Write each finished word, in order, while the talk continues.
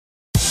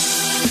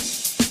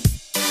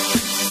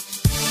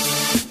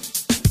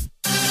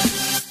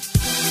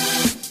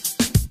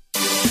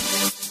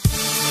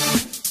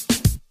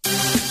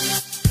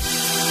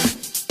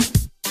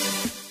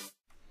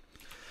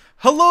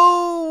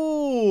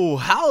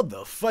How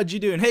the fudge you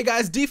doing? Hey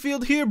guys,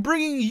 D-Field here,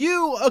 bringing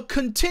you a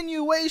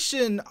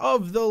continuation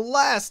of the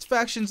last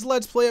Factions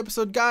Let's Play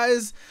episode.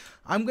 Guys,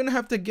 I'm gonna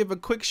have to give a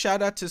quick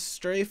shout out to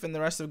Strafe and the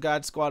rest of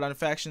God Squad on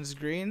Factions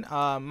Green.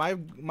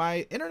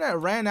 My internet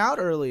ran out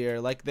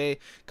earlier. Like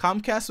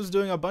Comcast was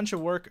doing a bunch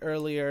of work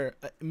earlier,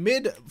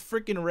 mid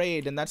freaking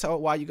raid, and that's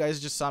why you guys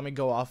just saw me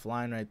go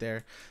offline right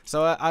there.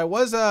 So I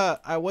was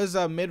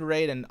mid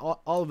raid, and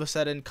all of a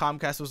sudden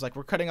Comcast was like,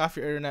 "We're cutting off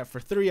your internet for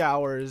 3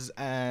 hours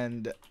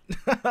and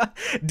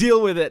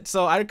deal with it."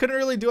 So I couldn't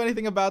really do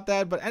anything about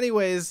that. But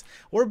anyways,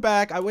 we're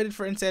back. I waited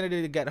for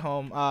Insanity to get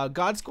home.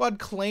 God Squad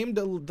claimed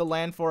the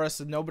land for us,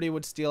 so nobody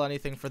would steal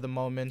anything for the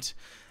moment.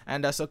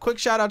 And so quick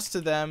shout outs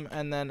to them.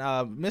 And then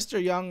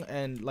Mr. Young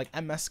and like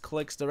MS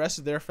Clicks, the rest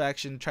of their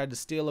faction, tried to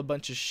steal a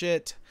bunch of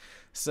shit.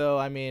 So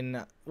I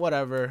mean,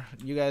 whatever,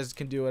 you guys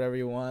can do whatever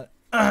you want.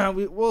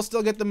 We'll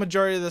still get the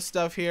majority of the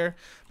stuff here.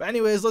 But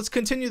anyways, let's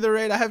continue the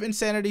raid. I have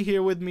Insanity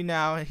here with me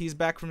now. He's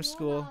back from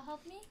school.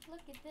 Help me?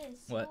 Look at this.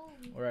 What?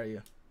 Holy. Where are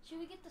you? Should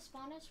we get the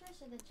spawners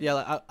first or the chests?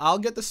 Yeah, I'll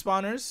get the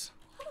spawners.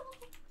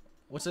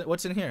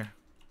 What's in here?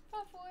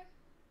 Prot 4.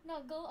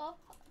 No, go up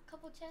a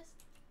couple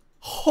chests.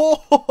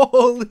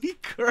 Holy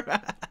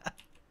crap.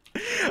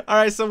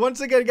 Alright, so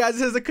once again, guys,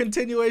 this is a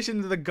continuation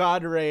of the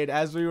God raid,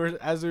 as we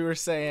were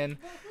saying.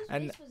 Bro,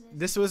 And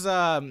this this was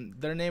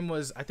their name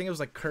was, I think it was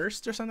like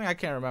Cursed or something. I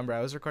can't remember.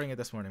 I was recording it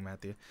this morning,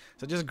 Matthew.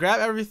 So just grab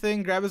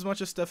everything, grab as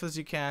much of stuff as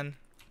you can,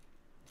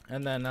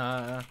 and then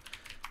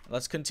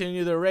let's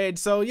continue the raid.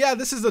 So yeah,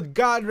 this is a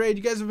God raid.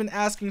 You guys have been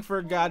asking for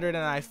a God raid,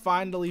 and I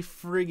finally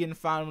friggin'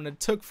 found one. It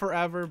took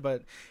forever,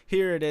 but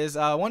here it is.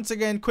 Once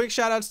again, quick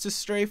shout outs to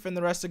Strafe and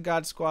the rest of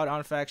God Squad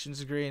on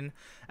Factions Green,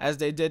 as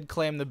they did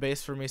claim the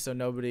base for me, so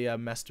nobody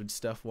messed with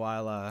stuff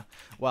while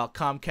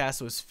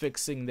Comcast was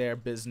fixing their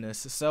business.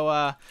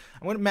 So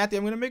Matthew,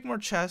 I'm gonna make more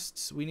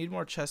chests. We need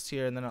more chests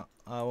here, and then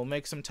we'll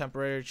make some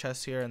temporary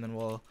chests here, and then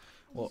we'll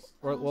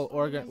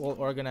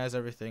organize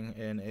everything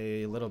in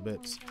a little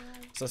bit.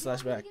 So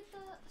slash back.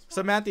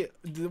 So Matthew,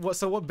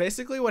 what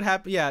basically what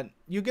happened? Yeah,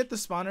 you get the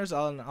spawners.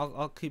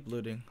 I'll keep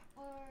looting.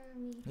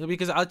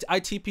 Because I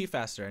TP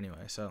faster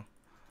anyway. So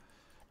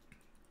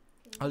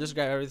I'll just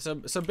grab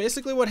everything. So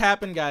basically what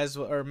happened, guys,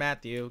 or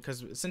Matthew,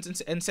 because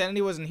since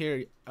Insanity wasn't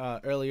here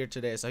earlier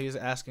today, so he was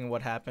asking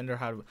what happened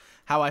or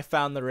how I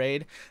found the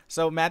raid.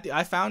 So Matthew,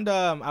 I found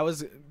I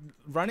was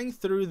running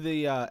through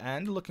the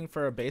end looking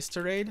for a base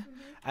to raid,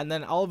 and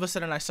then all of a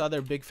sudden I saw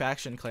their big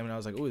faction claim, and I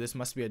was like, ooh, this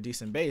must be a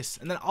decent base.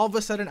 And then all of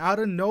a sudden, out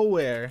of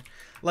nowhere,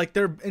 like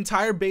their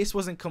entire base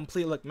wasn't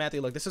complete. Look,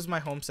 Matthew, look, this is my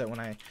home set when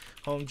I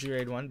home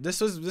G-raid 1.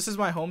 This is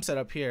my home set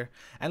up here,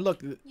 and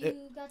look, You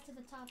got to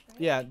the top, right?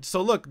 yeah.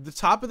 So look, the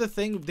top of the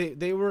thing,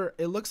 they were.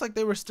 It looks like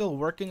they were still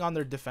working on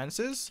their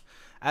defenses,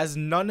 as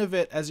none of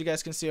it, as you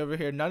guys can see over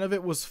here, none of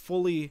it was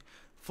fully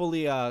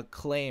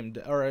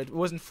claimed, or it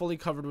wasn't fully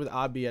covered with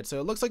obby yet. So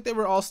it looks like they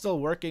were all still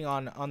working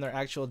on their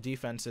actual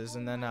defenses.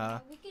 And then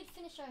we could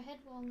finish our head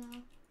wall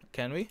now.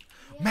 can we?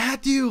 Yeah.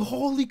 Matthew,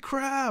 holy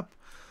crap!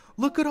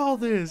 Look at all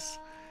this.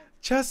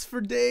 Chests for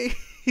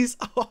days.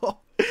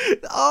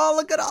 Oh,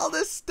 look at all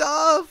this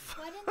stuff.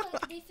 Why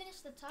didn't they finish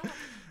the top?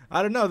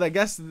 I don't know. I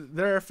guess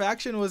their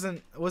faction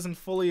wasn't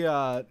fully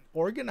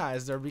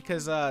organized, or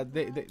because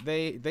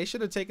they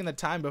should have taken the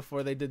time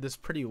before they did this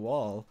pretty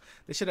wall.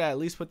 They should have at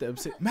least put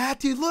the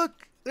Matthew,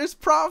 look, there's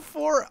Prop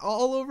 4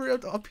 all over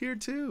up here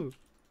too.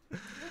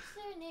 What's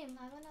their name?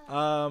 I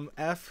wanna.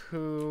 F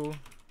who?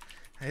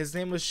 His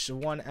name was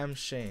 1M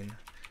Shane.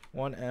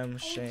 1M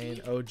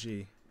Shane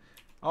OG.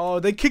 Oh,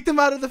 they kicked him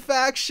out of the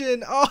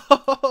faction.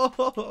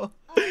 Oh,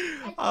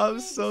 I'm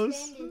so.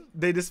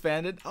 They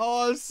disbanded.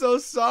 Oh, I'm so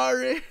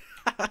sorry.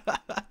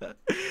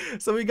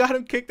 So we got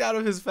him kicked out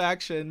of his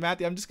faction.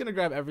 Matthew, I'm just gonna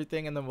grab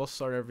everything, and then we'll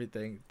sort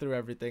everything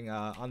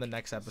on the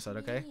next episode,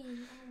 okay?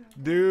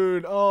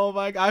 Dude, oh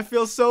my God, I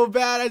feel so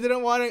bad.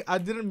 I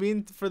didn't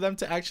mean for them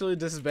to actually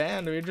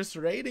disband. We were just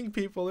raiding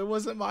people. It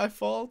wasn't my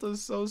fault. I'm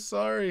so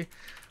sorry.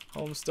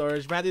 Home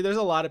storage, Matthew. There's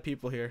a lot of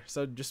people here,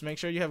 so just make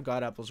sure you have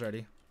God apples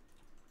ready.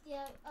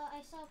 Yeah,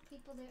 I saw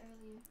people there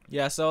earlier.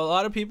 Yeah, so a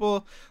lot of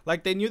people,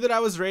 like, they knew that I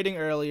was raiding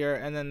earlier,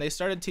 and then they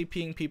started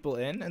TPing people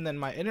in, and then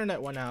my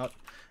internet went out,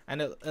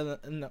 and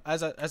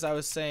as I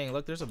was saying,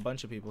 look, there's a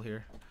bunch of people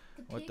here.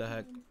 What the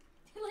heck?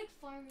 They're like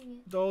farming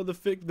it. Oh, the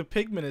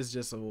pigman is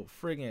just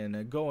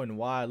friggin' going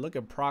wild. Look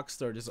at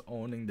Procstar just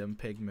owning them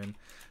pigmen.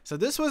 So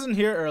this wasn't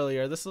here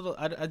earlier. This little,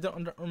 I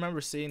don't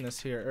remember seeing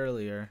this here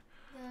earlier.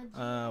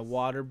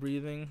 Water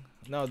breathing.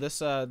 No, this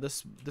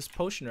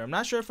potioner. I'm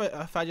not sure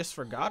if I just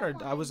forgot, or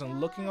I wasn't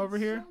looking over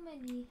here. So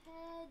many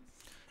heads.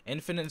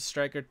 Infinite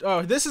Striker.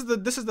 Oh, this is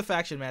the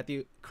faction,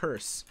 Matthew.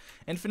 Curse.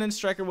 Infinite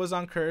Striker was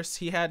on Curse.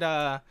 He had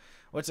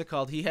what's it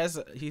called?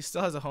 He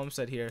still has a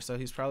homestead here, so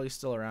he's probably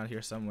still around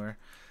here somewhere.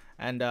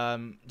 And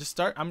I'm just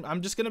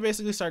gonna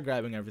basically start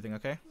grabbing everything,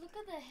 okay? Look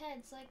at the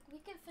heads. Like, we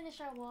can finish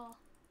our wall.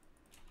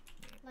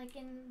 Like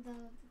in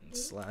the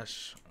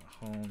slash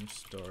home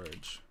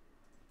storage.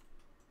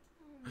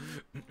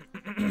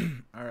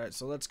 Alright,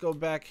 so let's go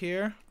back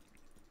here.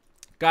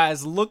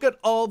 Guys, look at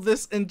all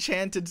this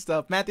enchanted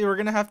stuff. Matthew, we're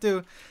gonna have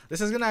to.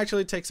 This is gonna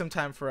actually take some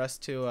time for us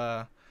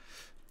to.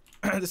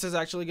 This is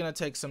actually gonna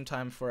take some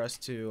time for us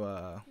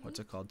to. What's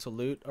it called? To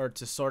loot or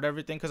to sort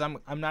everything, because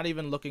I'm not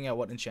even looking at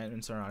what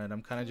enchantments are on it.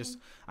 I'm kind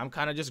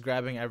of just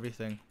grabbing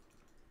everything.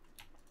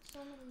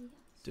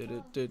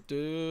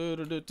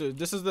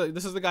 This is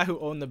the guy who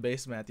owned the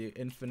base, Matthew.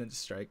 Infinite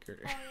Striker.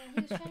 Oh yeah, he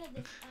was trying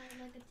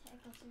to like attack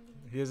us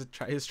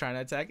earlier. He was trying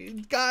to attack.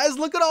 Guys,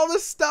 look at all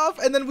this stuff,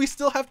 and then we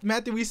still have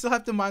Matthew. We still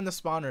have to mine the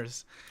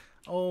spawners.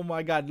 Oh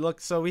my God!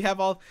 Look, so we have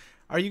all.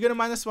 Are you gonna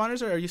mine the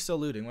spawners, or are you still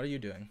looting? What are you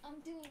doing? I'm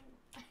doing.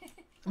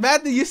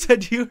 Matthew, you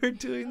said you were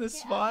doing the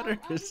spawners.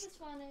 I'll do the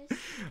spawners.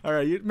 All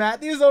right,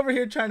 Matthew's over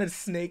here trying to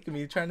snake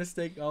me, trying to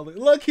snake all the.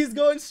 Look, he's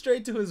going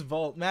straight to his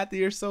vault.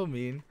 Matthew, you're so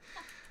mean.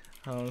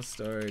 Home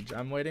storage.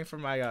 I'm waiting for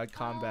my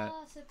combat.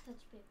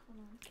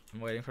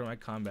 I'm waiting for my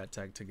combat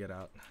tag to get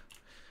out.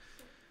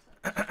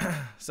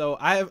 So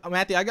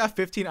Matthew, I got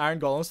 15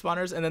 iron golem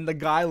spawners, and then the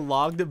guy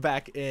logged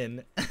back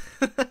in.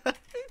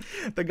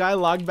 The guy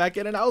logged back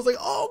in, and I was like,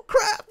 "Oh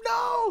crap,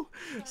 no!"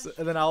 So,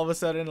 and then all of a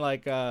sudden,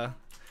 like out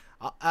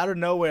of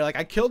nowhere, like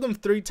I killed him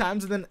 3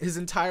 times, and then his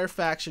entire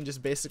faction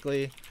just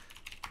basically.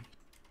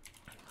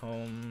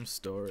 Home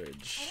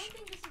storage. I don't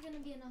think this is gonna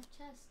be enough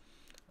chests.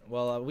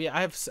 Well,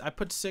 I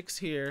put 6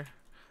 here,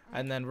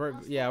 and then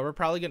we're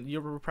probably gonna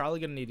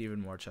need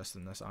even more chests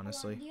than this,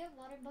 honestly. Do you have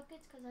water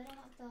buckets? Cause I don't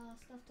want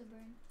the stuff to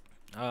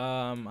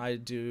burn. I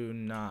do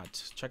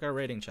not. Check our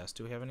raiding chest.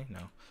 Do we have any?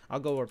 No.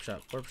 I'll go warp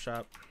shop. Warp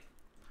shop.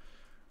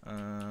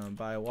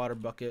 Buy a water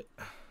bucket.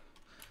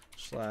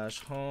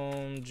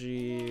 /home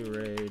G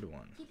raid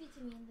 1. Keep it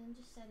to me and then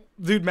just set it.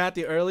 Dude,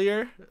 Matthew,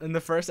 earlier in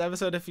the first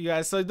episode, if you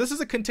guys, so this is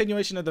a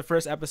continuation of the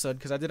first episode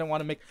because I didn't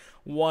want to make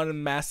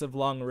one massive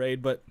long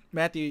raid, but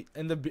Matthew,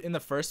 in the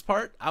first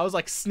part, I was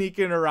like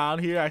sneaking around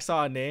here. I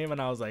saw a name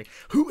and I was like,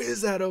 who is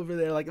that over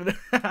there? Like,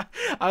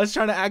 I was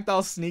trying to act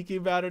all sneaky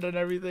about it and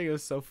everything. It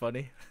was so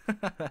funny. Do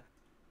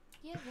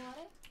you have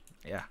water?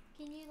 Yeah.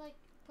 Can you like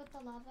put the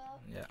lava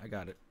out? Yeah, I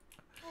got it.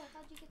 Oh,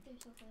 how'd you get there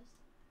so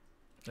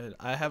fast?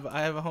 I have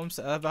a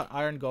homestead. I have an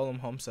iron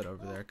golem homestead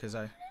over there because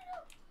I.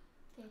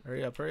 Okay.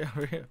 Hurry up!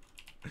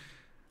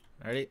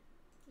 Ready?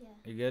 Yeah.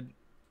 You good?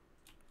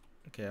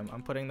 Okay,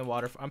 I'm putting the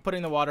water. I'm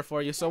putting the water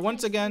for you. So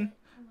once again.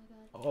 Oh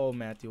my God. Oh,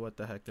 Matthew, what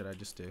the heck did I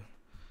just do?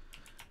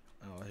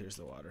 Oh, here's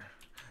the water.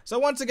 So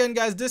once again,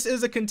 guys, this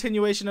is a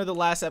continuation of the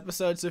last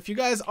episode. So if you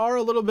guys are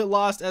a little bit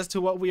lost as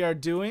to what we are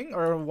doing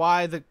or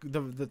why the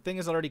thing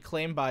is already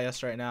claimed by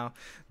us right now,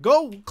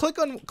 go click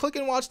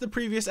and watch the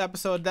previous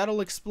episode. That'll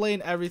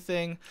explain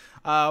everything.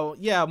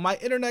 Yeah, my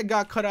internet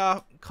got cut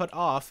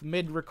off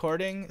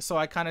mid-recording, so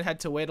I kind of had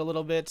to wait a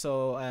little bit.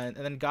 So and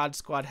then God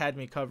Squad had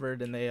me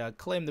covered, and they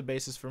claimed the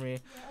bases for me,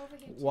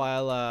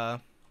 while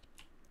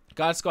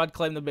God Squad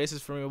claimed the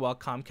bases for me while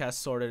Comcast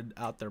sorted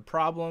out their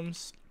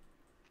problems.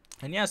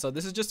 And yeah, so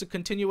this is just a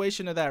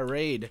continuation of that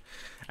raid.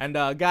 And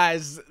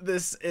guys,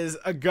 this is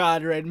a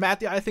god raid.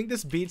 Matthew, I think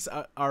this beats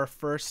our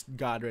first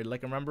god raid.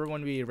 Like, remember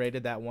when we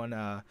raided that one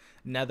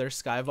Nether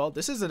Sky Vault?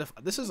 This is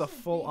a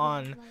full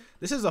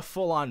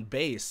on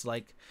base.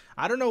 Like,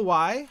 I don't know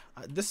why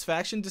this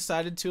faction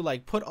decided to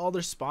like put all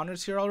their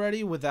spawners here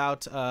already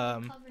without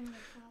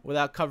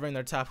covering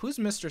their top. Who's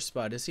Mr.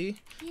 Spud? Is he?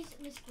 He's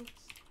Mr.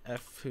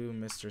 F who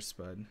Mr.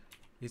 Spud.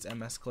 These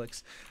MS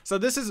clicks. So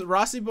this is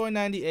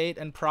RossiBoy98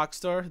 and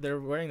Procstor. They're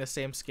wearing the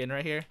same skin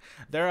right here.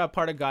 They're a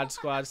part of God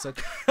Squad. So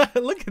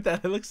look at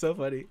that. It looks so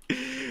funny.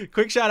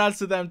 Quick shout outs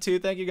to them too.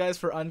 Thank you guys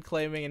for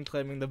unclaiming and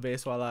claiming the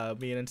base while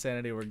me and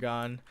Insanity were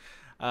gone.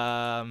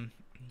 Yeah,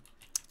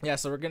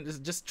 so we're gonna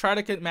just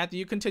try to Matthew,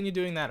 you continue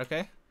doing that,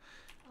 okay?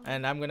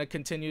 And I'm gonna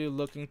continue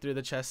looking through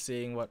the chest,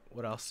 seeing what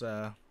else.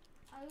 Are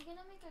we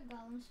gonna make a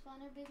golem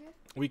spawner bigger?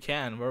 We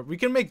can. We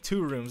can make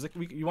 2 rooms. Like,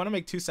 you want to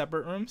make 2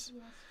 separate rooms?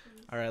 Yes.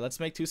 All right, let's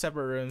make 2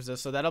 separate rooms.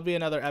 So that'll be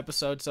another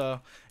episode. So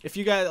if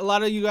you guys, a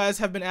lot of you guys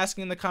have been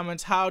asking in the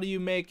comments, how do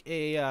you make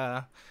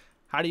an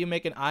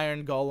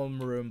iron golem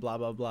room, blah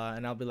blah blah,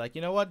 and I'll be like,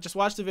 you know what, just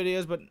watch the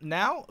videos. But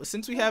now,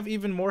 since we have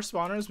even more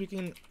spawners, we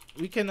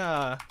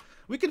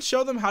can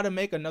show them how to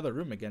make another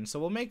room again. So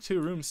we'll make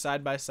 2 rooms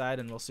side by side,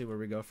 and we'll see where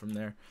we go from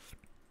there.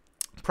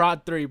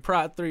 Prot 3,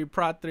 Prot 3,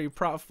 Prot 3,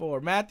 Prot 4.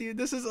 Matthew,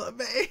 this is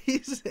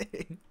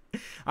amazing.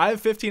 I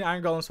have 15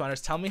 iron golem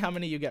spawners. Tell me how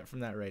many you get from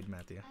that raid,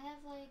 Matthew. I have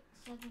like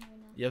 7 right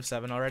now. You have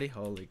 7 already?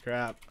 Holy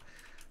crap.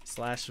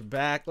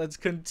 /back. Let's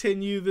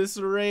continue this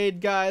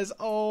raid, guys.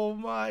 Oh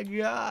my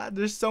god.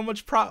 There's so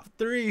much Prot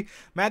 3.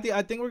 Matthew,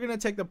 I think we're going to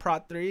take the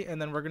Prot 3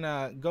 and then we're going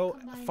to go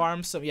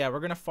farm some. Yeah,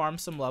 we're going to farm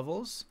some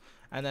levels.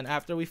 And then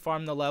after we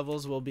farm the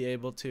levels, we'll be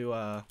able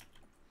to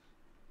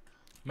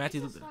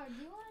Matthew, This is hard.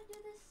 Do you want to do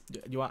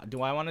this?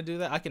 do I want to do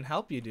that? I can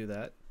help you do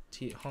that.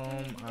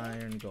 Home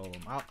iron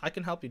golem. I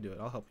can help you do it.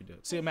 I'll help you do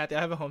it. See, Matthew,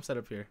 I have a home set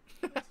up here.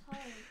 It's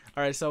hard.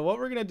 All right, so what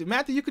we're gonna do,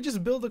 Matthew, you could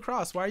just build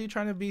across. Why are you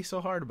trying to be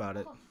so hard about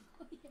it? Oh,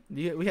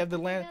 yeah. We have the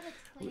land.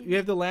 We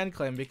have the land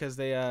claim because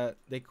they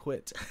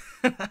quit.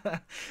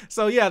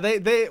 So yeah,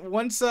 they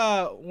once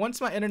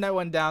my internet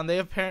went down, they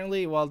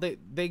apparently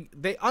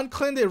they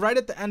unclaimed it right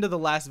at the end of the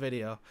last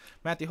video.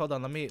 Matthew, hold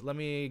on, let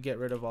me get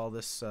rid of all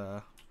this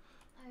Alright,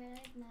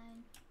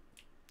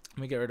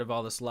 let me get rid of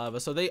all this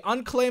lava. So they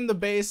unclaimed the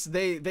base.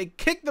 They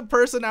kicked the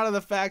person out of the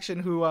faction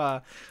who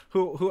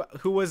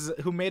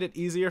made it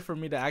easier for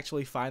me to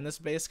actually find this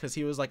base because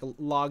he was like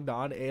logged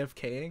on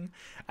AFKing.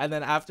 And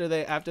then after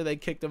they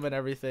kicked him and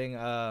everything,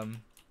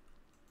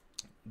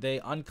 they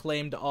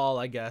unclaimed all,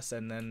 I guess,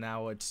 and then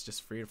now it's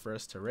just free for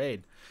us to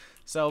raid.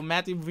 So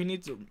Matthew, we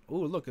need to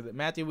look at it.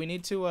 Matthew, we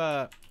need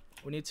to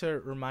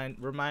remind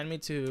me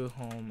to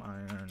home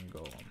iron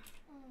golem.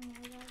 Oh my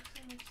god,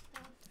 so much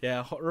stuff.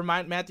 Yeah,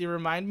 remind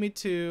me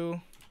to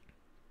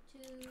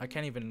I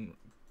can't even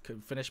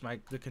finish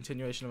the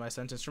continuation of my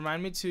sentence.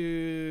 Remind me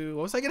to,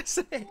 what was I gonna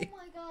say? Oh my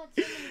god,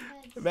 so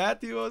many heads.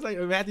 Matthew, what was I?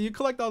 Matthew, you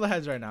collect all the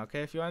heads right now,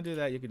 okay? If you want to do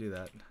that, you can do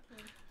that.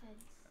 Okay,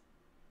 heads.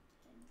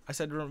 I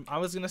said I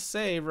was gonna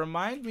say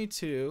remind me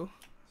to,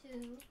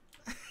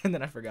 and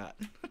then I forgot.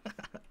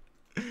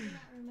 Do you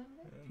not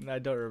remember? I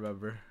don't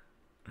remember.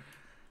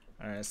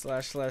 All right,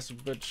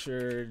 /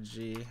 butcher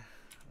g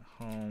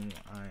home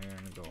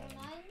iron golem.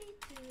 Remind me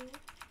to.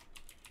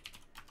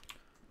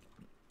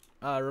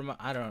 I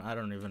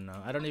don't even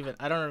know. I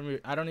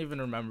don't even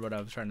remember what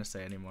I was trying to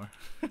say anymore.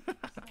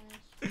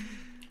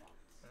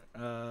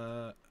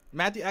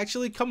 Matthew,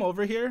 actually come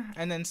over here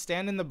and then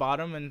stand in the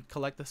bottom and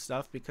collect the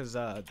stuff because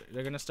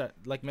they're gonna start,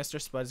 like,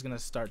 Mr. Spud's gonna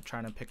start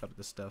trying to pick up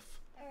the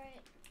stuff. Alright,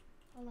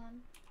 hold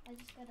on. I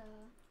just gotta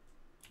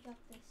drop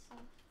this stuff.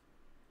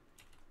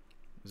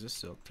 Is this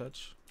Silk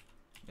Touch?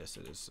 Yes,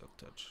 it is Silk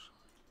Touch.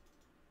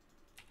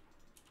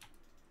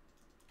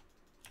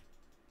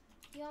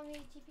 Do you want me to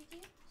TP to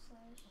you?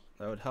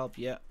 That would help,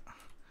 yeah.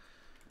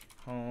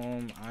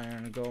 Home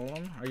iron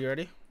golem. Are you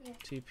ready? Yeah.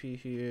 TP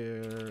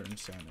here,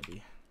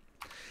 insanity.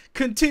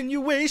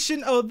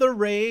 Continuation of the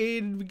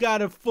raid. We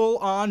got a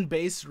full-on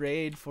base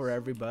raid for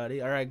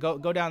everybody. All right, go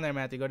down there,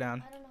 Matthew. Go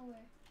down. I don't know where.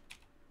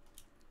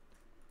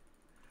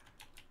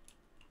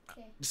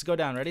 Okay. Just go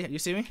down. Ready? You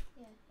see me?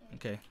 Yeah.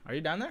 Okay. Are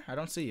you down there? I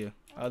don't see you.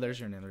 Oh, there's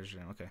your name. There's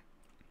your name. Okay.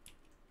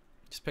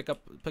 Just pick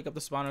up the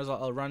spawners.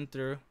 I'll run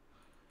through.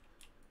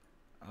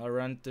 I'll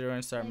run through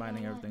and start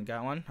mining everything.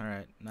 Got one? All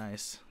right.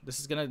 Nice. This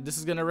is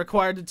gonna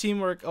require the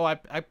teamwork. Oh, I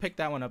picked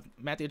that one up.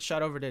 Matthew, it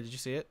shot over there. Did you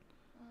see it?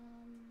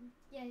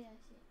 Yeah, I see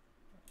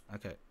it.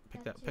 Okay.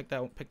 Pick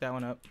that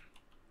one up.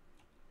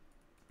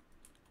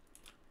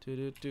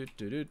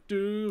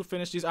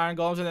 Finish these iron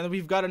golems, and then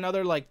we've got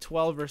another like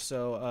 12 or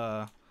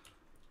so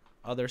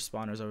other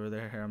spawners over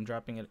there. Here, I'm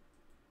dropping it.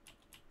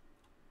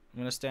 I'm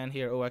gonna stand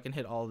here. Oh, I can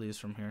hit all these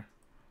from here.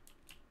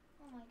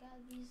 Oh my god,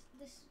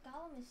 this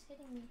golem is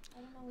hitting me.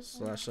 I don't know what's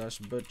going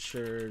on. /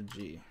 butcher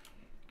g.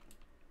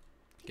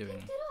 He picked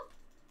it up.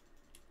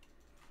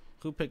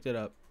 Who picked it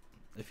up?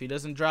 If he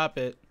doesn't drop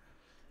it,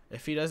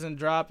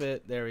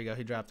 there we go.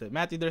 He dropped it.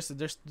 Matthew,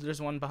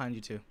 there's one behind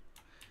you too.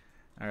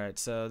 All right,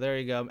 so there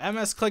you go.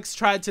 MS Clicks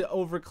tried to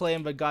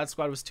overclaim, but God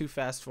Squad was too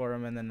fast for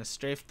him, and then the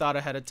strafe thought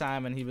ahead of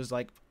time, and he was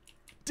like,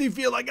 "Do you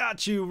feel I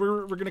got you?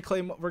 We're gonna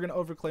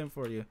overclaim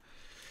for you."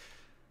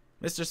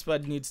 Mr.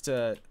 Spud needs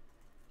to.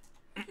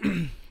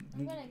 I'm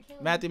gonna kill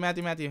him.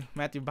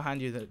 Matthew,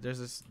 behind you. There's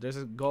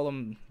a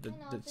golem. I know,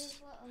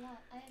 there's a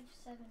lot. I have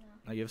 7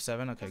 now. Oh, you have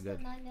 7? Okay, That's good.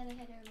 the 9 that I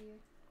had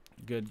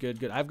earlier.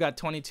 Good. I've got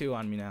 22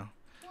 on me now.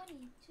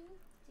 22?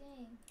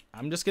 Dang.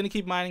 I'm just gonna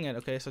keep mining it.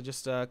 Okay, so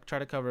just try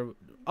to cover.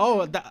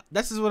 Oh,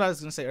 this is what I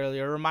was gonna say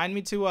earlier. Remind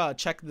me to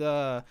check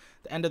the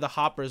end of the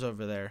hoppers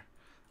over there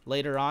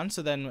later on.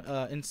 So then,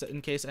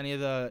 in case any of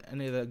the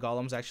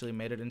golems actually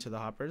made it into the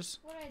hoppers.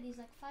 What are these,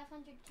 like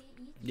 500k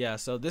each? Yeah.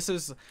 So this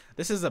is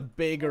a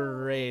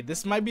bigger raid.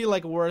 This might be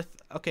like worth.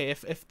 Okay,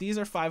 if these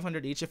are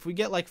 500 each, if we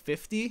get like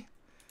 50.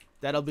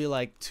 That'll be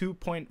like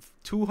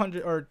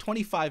 200 or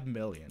 25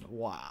 million.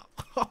 Wow.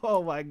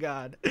 Oh my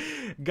god.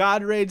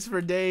 God raids for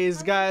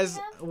days, guys.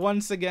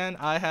 Once again,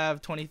 I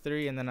have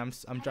 23 and then I'm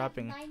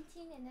dropping 19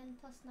 and then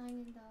plus 9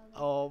 in the other.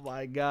 Oh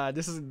my god.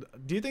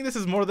 Do you think this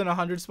is more than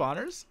 100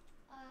 spawners?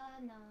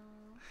 No.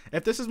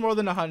 If this is more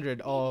than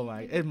 100, oh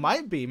my. It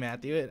might be,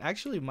 Matthew. It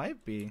actually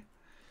might be.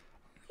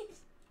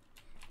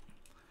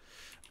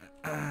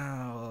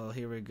 Well,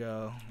 here we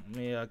go. Let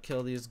me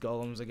kill these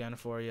golems again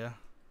for you.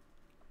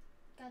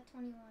 Got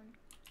 21.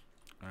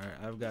 Alright,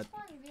 I've got.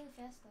 Spawning really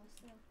fast though,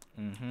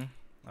 still.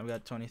 I've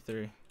got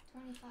 23.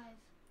 25.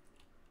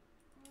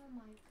 Oh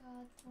my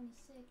god,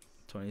 26.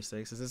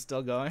 26. Is it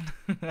still going?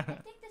 I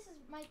think this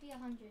might be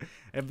 100.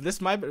 If this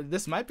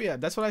might be.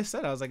 That's what I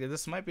said. I was like,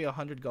 this might be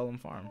 100 golem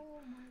farm.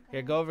 Oh my god.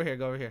 Here, go over here.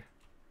 Okay,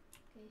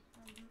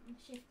 I'm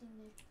shifting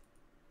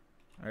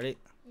there. Ready?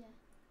 Yeah.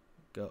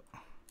 Go.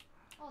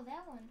 Oh,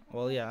 that one.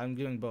 Well, yeah, I'm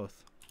doing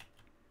both.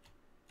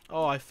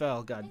 Oh, I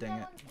fell. God dang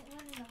it.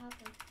 One in the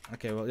hopper.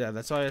 Okay, well, yeah,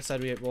 that's why I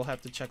said we'll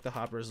have to check the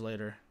hoppers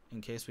later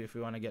in case if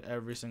we want to get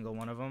every single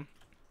one of them.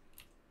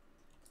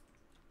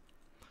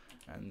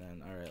 And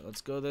then, all right,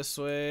 let's go this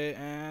way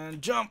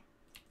and jump.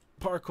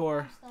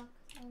 Parkour. I'm stuck.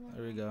 I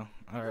There we go.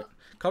 All right.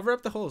 Cover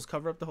up the holes.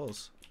 Cover up the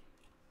holes.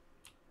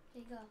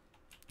 Okay, go.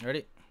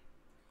 Ready?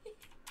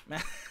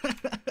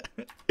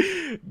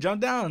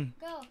 Jump down.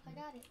 Go. I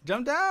got it.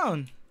 Jump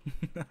down.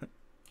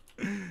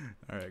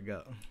 All right,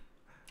 go.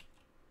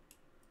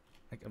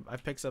 I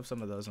picked up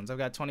some of those ones. I've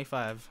got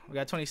 25. I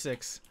got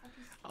 26.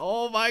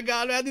 Oh my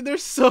God, Matthew!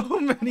 There's so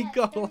many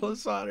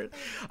golems on it.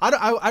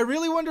 I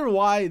really wonder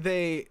why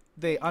they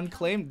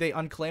unclaimed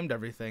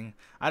everything.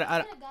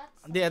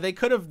 Yeah, they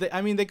could have.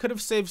 I mean, they could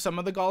have saved some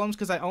of the golems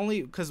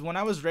because when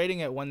I was rating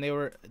it when they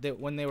were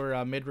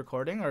mid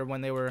recording or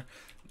when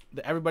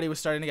everybody was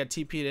starting to get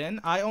TP'd in,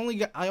 I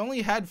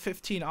only had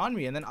 15 on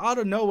me, and then out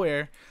of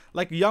nowhere,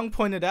 like Young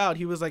pointed out,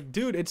 he was like,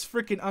 dude, it's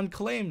freaking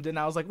unclaimed, and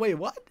I was like, wait,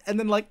 what? And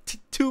then like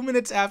 2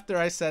 minutes after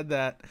I said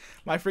that,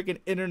 my freaking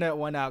internet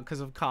went out because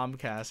of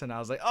Comcast, and I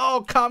was like,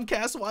 oh,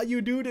 Comcast, why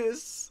you do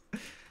this?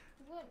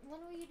 When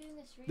were you doing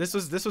this?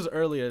 This was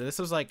earlier. This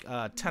was like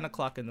 10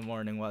 o'clock in the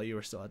morning while you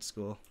were still at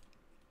school.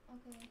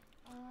 Okay.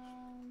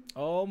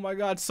 Oh my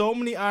God, so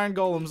many iron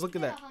golems. Look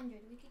at that. 100.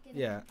 We could get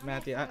Yeah,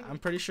 Matthew, I'm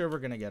pretty sure we're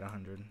gonna get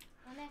 100.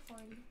 I'm at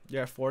 40.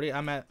 You're at 40?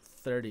 I'm at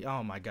 30.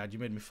 Oh my God, you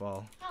made me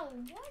fall. Oh,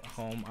 what?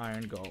 Home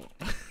iron golem.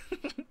 They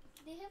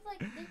have like,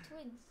 they're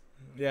twins.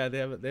 Yeah, they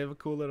have a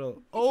cool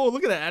little. Oh,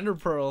 look at that ender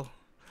pearl.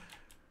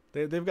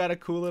 They've got a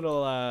cool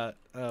little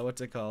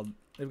what's it called?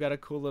 They've got a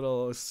cool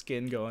little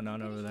skin going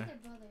on over there.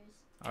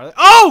 Are they?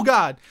 Oh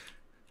God!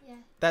 Yeah.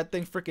 That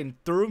thing freaking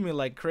threw me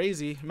like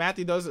crazy.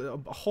 Matthew, a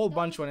whole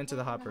bunch went into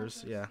the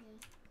hoppers. Yeah.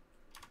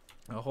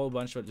 A whole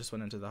bunch just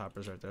went into the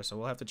hoppers right there. So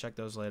we'll have to check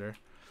those later.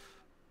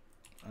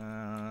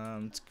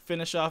 Let's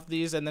finish off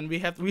these, and then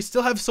we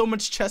still have so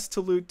much chest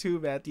to loot too,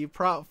 Matthew.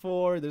 PROT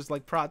 4. There's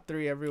like PROT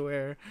 3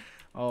 everywhere.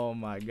 Oh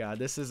my God,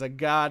 this is a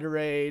god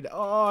raid.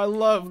 Oh, I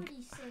love.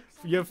 46.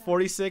 You have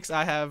 46.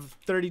 I have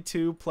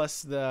 32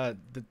 plus the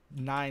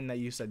 9 that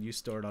you said you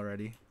stored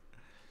already.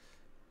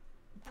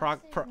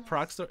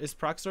 Is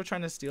Proxtor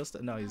trying to steal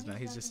stuff? No, he's not.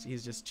 He's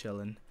just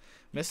chilling.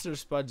 Mr.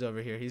 Spud's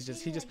over here.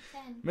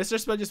 Mr.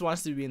 Spud just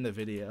wants to be in the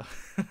video.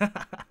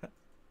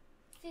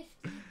 50.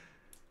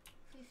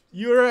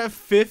 You're at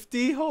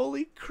 50?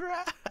 Holy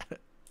crap.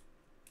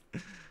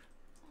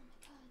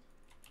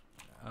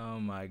 Oh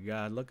my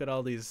God. Look at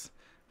all these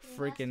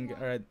freaking.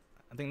 Alright,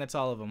 I think that's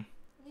all of them.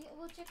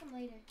 We'll check them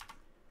later.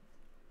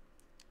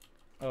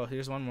 Oh,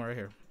 here's one more right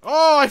here.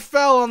 Oh, I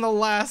fell on the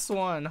last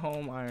one.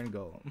 Home iron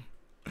golem.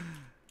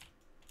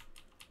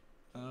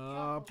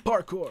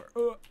 Parkour.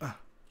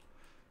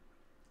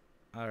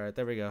 Alright,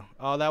 there we go.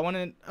 Oh, that one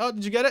in. Oh,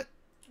 did you get it?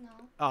 No.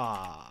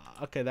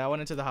 Ah, okay, that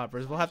went into the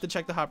hoppers. We'll have to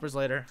check the hoppers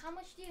later. How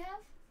much do you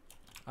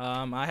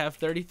have? I have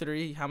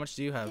 33. How much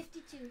do you have?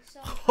 52. So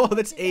oh,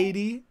 that's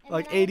 80?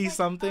 Like 80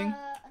 something?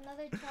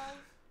 Another 12.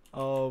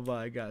 Oh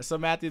my God. So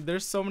Matthew,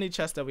 there's so many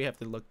chests that we have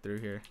to look through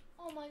here.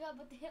 Oh my God,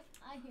 but they have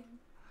iron.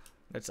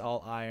 That's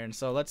all iron.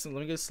 So let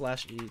me go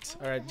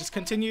 /eat. All right, just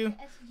continue.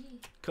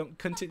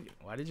 Continue.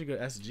 Why did you go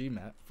SG,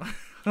 Matt?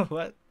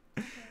 What?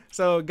 Okay.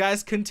 So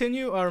guys,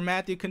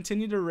 Matthew,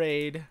 continue to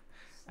raid,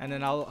 and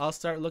then I'll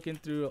start looking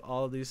through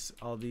all these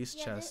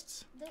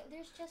chests.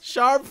 There's chests.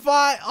 Sharp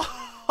fight.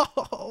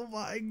 Oh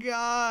my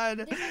God.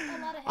 Like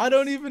a lot of I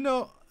don't even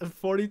know.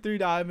 43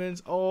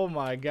 diamonds. Oh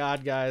my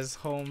God, guys.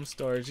 Home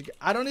storage.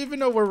 I don't even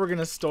know where we're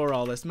gonna store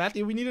all this.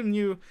 Matthew, we need a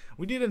new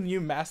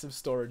massive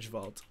storage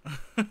vault.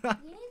 You need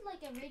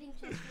like a raiding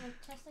chest for like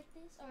chests like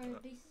this or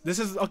bases. This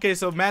is okay.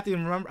 So Matthew,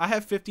 remember, I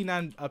have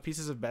 59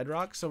 pieces of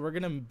bedrock. So we're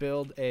gonna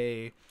build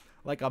a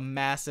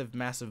massive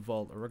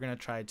vault, or we're gonna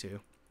try to.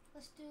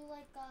 Let's do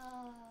like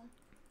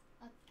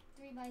a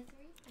 3x3.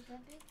 Is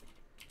that big?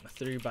 A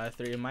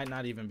 3x3. It might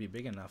not even be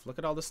big enough. Look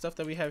at all the stuff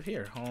that we have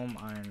here. Home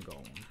iron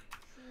golem.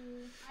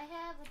 I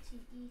have a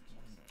TE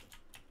chest.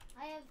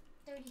 I have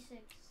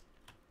 36.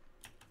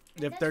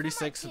 You have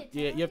 36.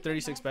 Yeah, you have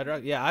 36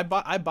 bedrock. Yeah, I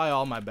buy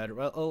all my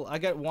bedrock. Well, I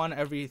get one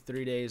every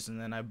 3 days, and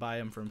then I buy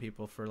them from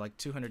people for like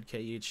 200k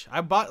each.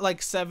 I bought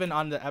like 7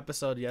 on the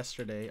episode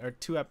yesterday, or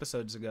 2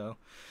 episodes ago.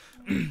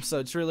 So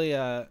it's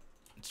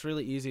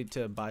really easy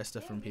to buy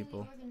stuff from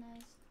people.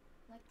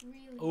 Really.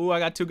 Oh, I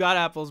got 2 god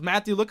apples.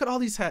 Matthew, look at all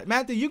these heads.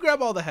 Matthew, you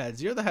grab all the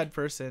heads. You're the head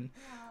person.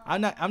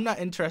 No. I'm not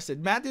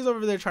interested. Matthew's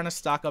over there trying to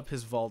stock up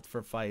his vault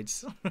for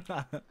fights.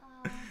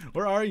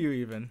 Where are you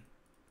even?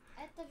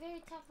 At the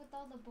very top with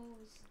all the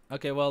bows.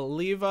 Okay, well,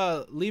 leave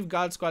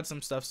God Squad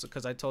some stuff,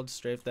 because I told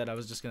Strafe that I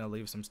was just gonna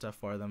leave some stuff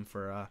for them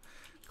for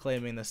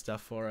claiming the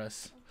stuff for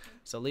us. Okay.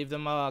 So leave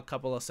them a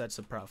couple of sets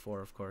of PROT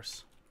 4, of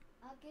course.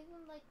 I'll give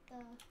them like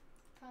the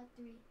PROT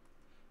 3.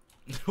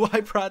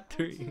 Why PROT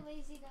 3? I'm too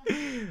lazy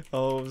to...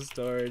 Oh,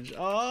 storage.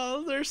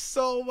 Oh, there's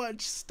so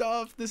much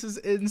stuff. This is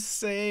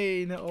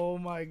insane. Oh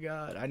my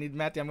God.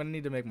 Matthew, I'm gonna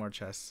need to make more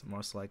chests,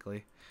 most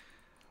likely.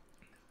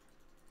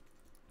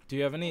 Do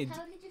you have any?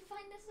 How did you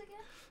find this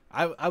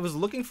again? I was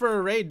looking for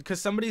a raid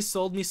because somebody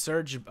sold me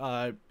Surge,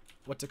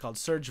 what's it called?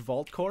 Surge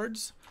Vault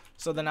cords.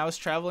 So then I was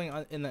traveling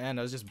in the end.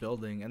 I was just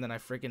building, and then I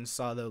freaking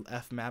saw the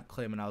F map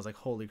claim, and I was like,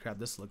 holy crap,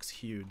 this looks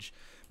huge.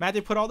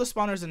 Matthew, put all the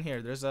spawners in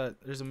here. There's a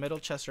middle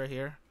chest right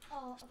here.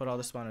 Oh, just put all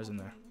the spawners in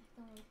there.